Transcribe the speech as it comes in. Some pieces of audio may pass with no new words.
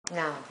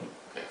No.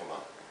 Okay, hold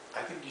on.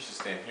 I think you should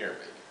stand here,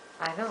 baby.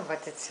 I know,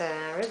 but it's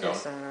radio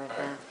zone right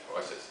now.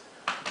 Watch this.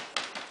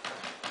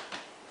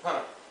 Come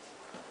on.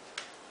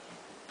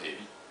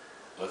 Baby,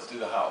 let's do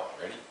the howl.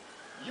 Ready?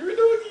 You're a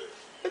doggy.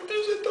 And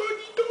there's a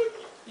doggy.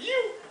 You're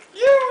a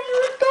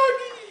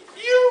doggy.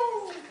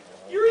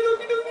 You're a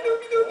doggy.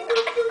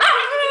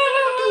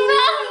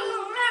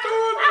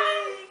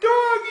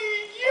 Doggy.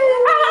 Yes.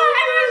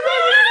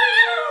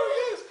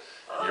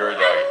 You're a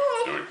doggy.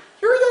 Dude.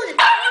 You're a doggy.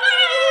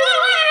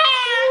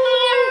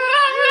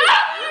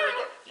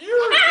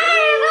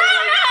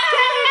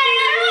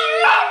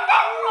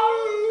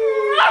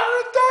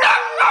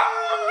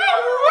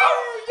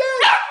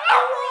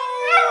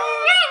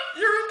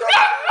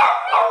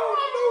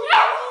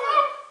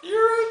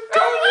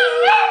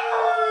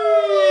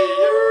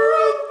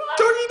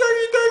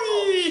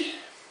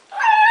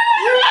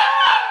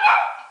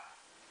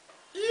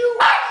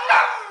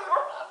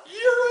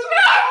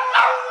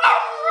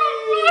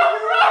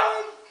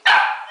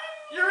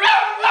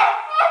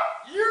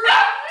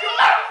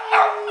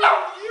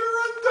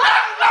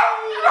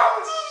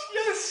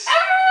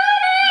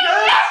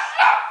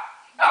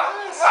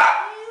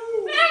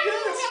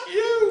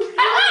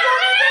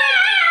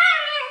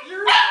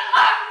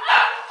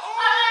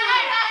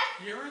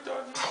 You're a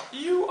doggy.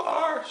 You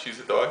are. She's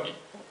a doggy.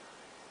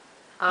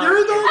 You're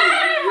a doggy.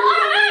 You're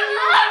a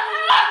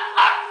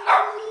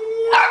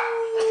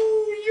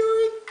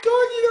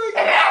doggy.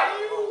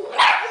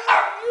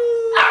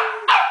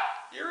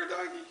 You're a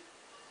doggy.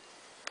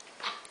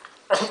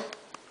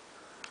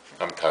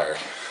 I'm tired.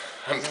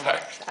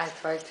 I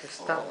tried to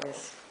stop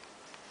this.